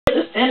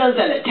the sinners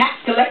and the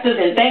tax collectors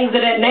and things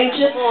of that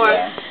nature.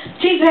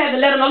 Jesus had to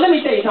let them know, let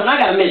me tell you something, I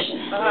got a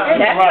mission.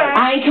 That's right.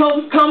 I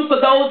ain't come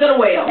for those that are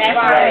well. That's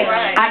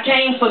right. I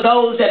came for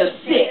those that are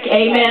sick.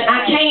 Amen.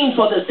 I came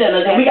for the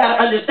sinners, and we got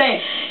to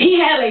understand, he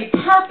had a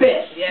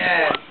purpose.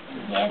 Yeah.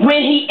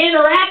 When he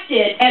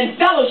interacted and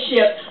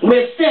fellowship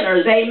with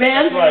sinners.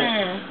 Amen.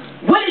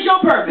 What is your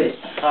purpose?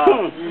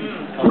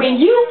 When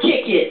you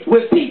kick it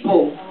with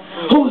people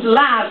whose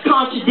lives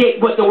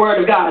contradict what the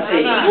Word of God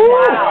says,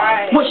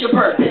 what's your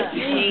purpose?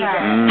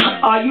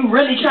 Are you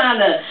really trying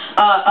to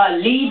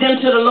lead them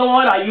to the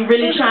Lord? Are you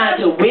really trying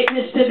to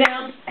witness to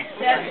them?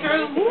 That's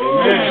true.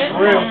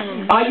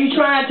 Are you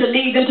trying to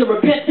lead them to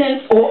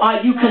repentance, or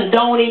are you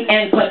condoning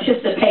and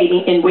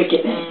participating in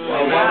wickedness?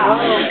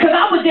 Because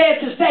I would dare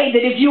to say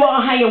that if you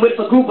are hanging with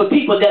a group of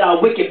people that are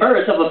wicked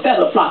birds of a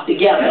feather flock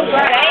together.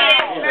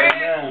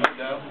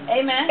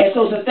 Amen. And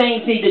so some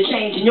things need to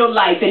change in your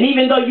life. And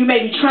even though you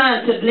may be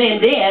trying to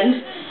blend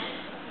in,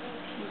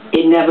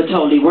 it never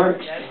totally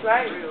works. That's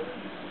right.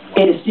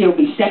 It'll still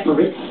be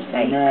separate.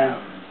 Amen.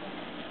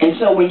 And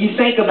so when you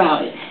think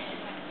about it,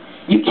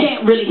 you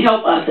can't really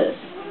help others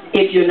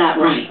if you're not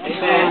right.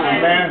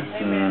 Amen.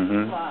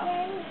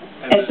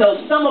 And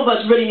so some of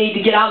us really need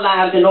to get our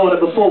lives in order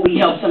before we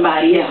help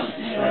somebody else.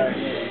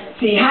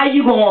 See, how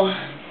you going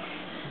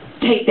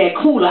to take that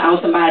cooler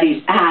out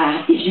somebody's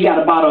eye if you got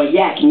a bottle of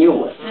yak in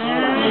yours?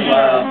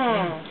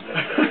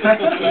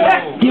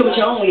 Deal with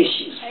your own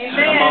issues.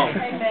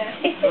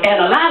 And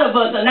a lot of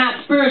us are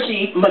not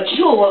spiritually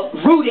mature,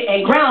 rooted,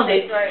 and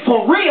grounded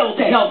for real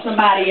to help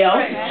somebody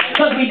else.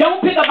 Because we don't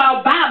pick up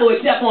our Bible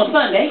except on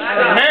Sunday.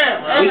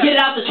 We get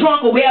it out the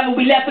trunk or wherever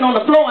we left it on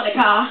the floor in the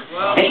car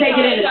and take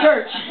it into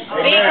church.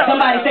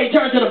 Somebody say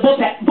turn to the book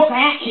of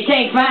Acts, you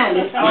can't find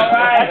it.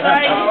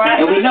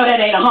 And we know that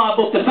ain't a hard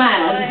book to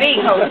find.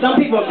 Some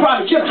people are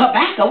probably tripping.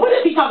 Habakkuk, what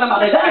is he talking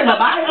about? Is that in the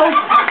Bible?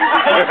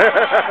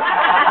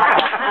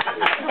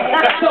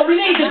 So we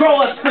need to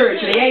grow up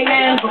spiritually,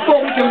 amen,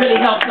 before we can really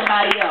help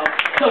somebody else.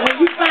 So when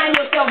you find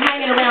yourself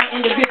hanging around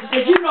individuals,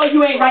 if you know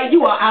you ain't right,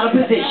 you are out of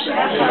position.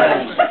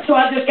 So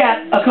I just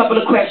got a couple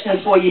of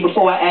questions for you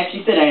before I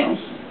actually sit down.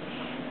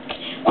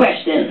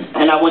 Question,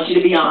 and I want you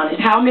to be honest.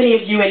 How many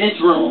of you in this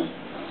room,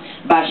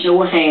 by show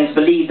of hands,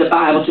 believe the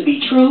Bible to be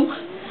true,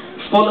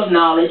 full of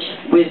knowledge,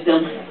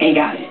 wisdom, and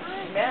guidance?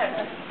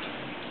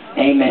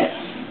 Amen.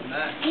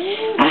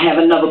 I have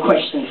another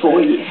question for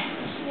you.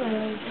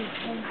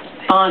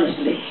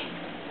 Honestly.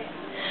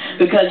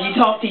 Because you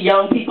talk to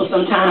young people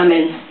sometime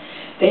and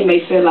they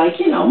may feel like,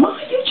 you know, Ma,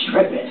 you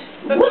tripping.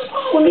 What's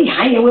wrong with me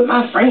hanging with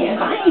my friends?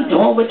 I ain't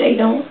doing what they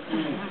doing.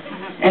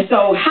 And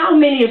so how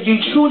many of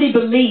you truly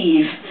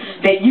believe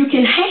that you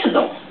can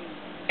handle,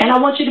 and I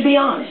want you to be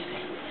honest,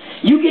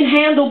 you can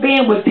handle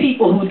being with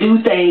people who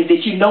do things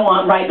that you know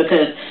aren't right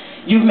because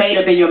you've made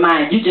up in your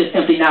mind, you're just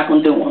simply not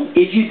going to do them.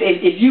 If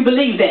you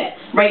believe that,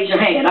 raise your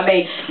hand. I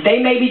mean,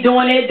 they may be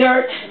doing their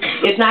dirt.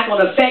 It's not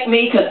going to affect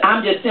me because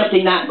I'm just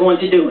simply not going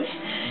to do it.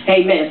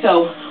 Amen.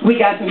 So we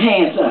got some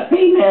hands up.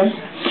 Amen.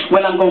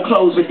 Well, I'm going to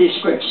close with this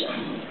scripture.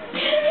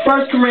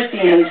 1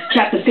 Corinthians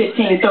chapter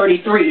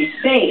 15:33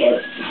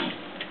 says,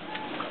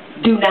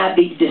 do not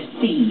be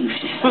deceived.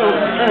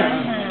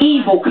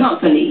 Evil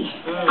company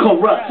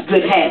corrupts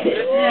good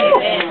habits.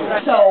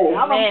 So,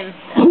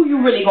 who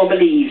you really going to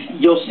believe?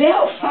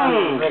 Yourself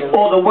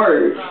or the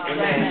Word?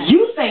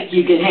 You think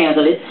you can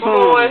handle it,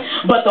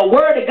 but the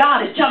Word of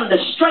God is telling us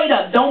straight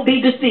up, don't be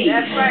deceived.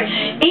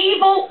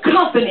 Evil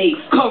company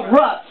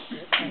corrupts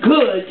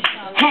good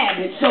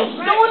habits. So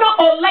sooner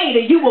or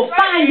later you will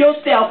find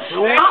yourself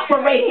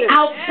operating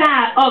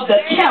outside of the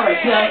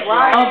character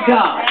of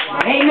God.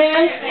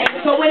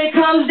 Amen? So when it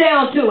comes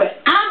down to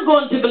it, I'm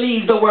going to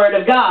believe the Word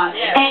of God.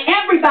 And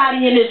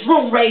everybody in this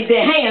room raised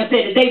their hand and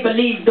said that they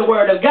believe the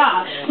Word of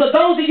God. So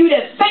those of you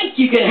that think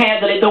you can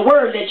handle it, the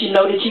Word lets you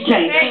know that you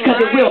can't.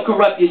 Because it will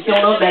corrupt you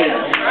sooner or later.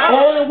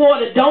 Oil and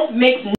water don't mix.